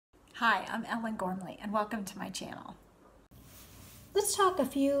Hi, I'm Ellen Gormley and welcome to my channel. Let's talk about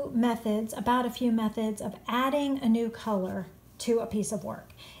a few methods of adding a new color to a piece of work.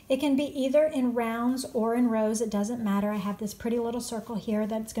 It can be either in rounds or in rows, it doesn't matter. I have this pretty little circle here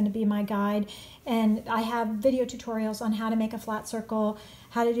that's going to be my guide, and I have video tutorials on how to make a flat circle,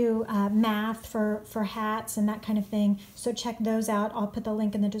 how to do math for hats and that kind of thing, so check those out. I'll put the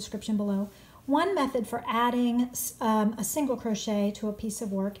link in the description below. One method for adding a single crochet to a piece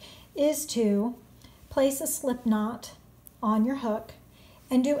of work is to place a slip knot on your hook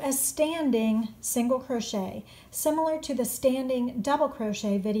and do a standing single crochet, similar to the standing double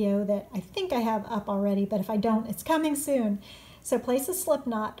crochet video that I think I have up already, but if I don't, it's coming soon. So place a slip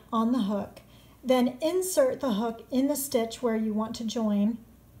knot on the hook, then insert the hook in the stitch where you want to join,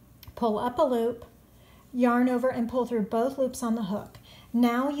 pull up a loop, yarn over and pull through both loops on the hook.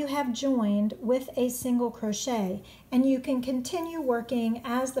 Now you have joined with a single crochet, and you can continue working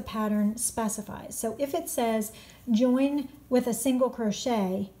as the pattern specifies. So if it says join with a single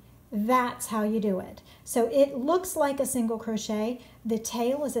crochet, that's how you do it. So it looks like a single crochet, the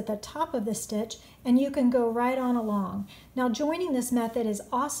tail is at the top of the stitch, and you can go right on along. Now joining this method is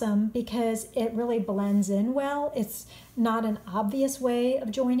awesome because it really blends in well. It's not an obvious way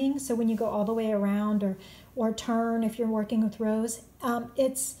of joining, so when you go all the way around or turn if you're working with rows,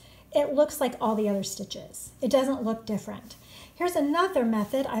 it looks like all the other stitches. It doesn't look different. Here's another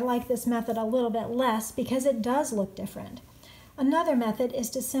method. I like this method a little bit less because it does look different. Another method is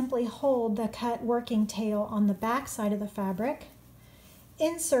to simply hold the cut working tail on the back side of the fabric,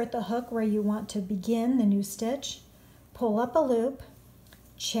 insert the hook where you want to begin the new stitch, pull up a loop,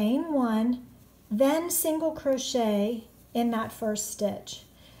 chain one, then single crochet in that first stitch.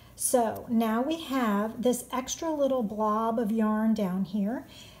 So now we have this extra little blob of yarn down here.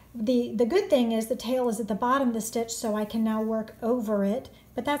 The good thing is the tail is at the bottom of the stitch, so I can now work over it,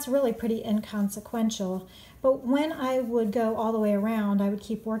 but that's really pretty inconsequential. But when I would go all the way around, I would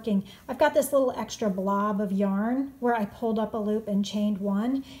keep working. I've got this little extra blob of yarn where I pulled up a loop and chained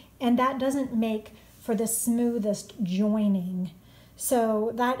one, and that doesn't make for the smoothest joining.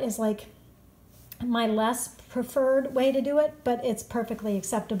 So that is like my less preferred way to do it, but it's perfectly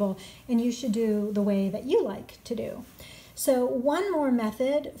acceptable, and you should do the way that you like to do. So one more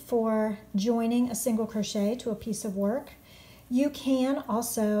method for joining a single crochet to a piece of work. You can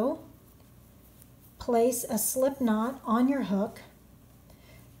also place a slip knot on your hook,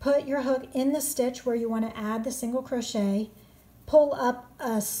 put your hook in the stitch where you want to add the single crochet, pull up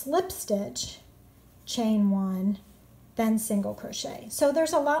a slip stitch, chain one, then single crochet. So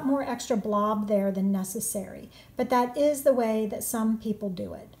there's a lot more extra blob there than necessary, but that is the way that some people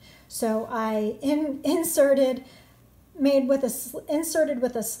do it. So I inserted with a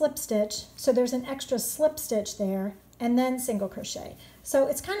slip stitch, so there's an extra slip stitch there, and then single crochet. So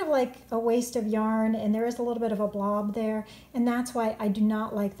it's kind of like a waste of yarn, and there is a little bit of a blob there, and that's why I do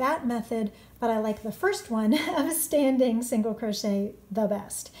not like that method, but I like the first one of standing single crochet the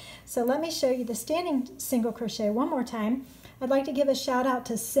best. So let me show you the standing single crochet one more time. I'd like to give a shout out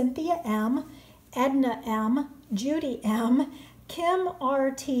to Cynthia M, Edna M, Judy M, Kim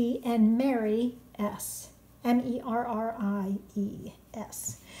RT, and Mary S. M-E-R-R-I-E-S.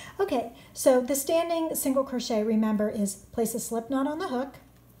 Okay, so the standing single crochet, remember, is place a slip knot on the hook,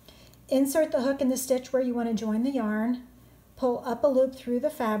 insert the hook in the stitch where you want to join the yarn, pull up a loop through the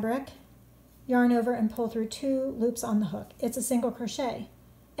fabric, yarn over and pull through two loops on the hook. It's a single crochet,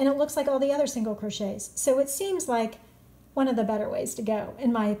 and it looks like all the other single crochets, so it seems like one of the better ways to go,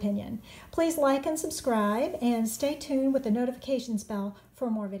 in my opinion. Please like and subscribe, and stay tuned with the notifications bell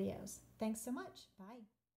for more videos. Thanks so much.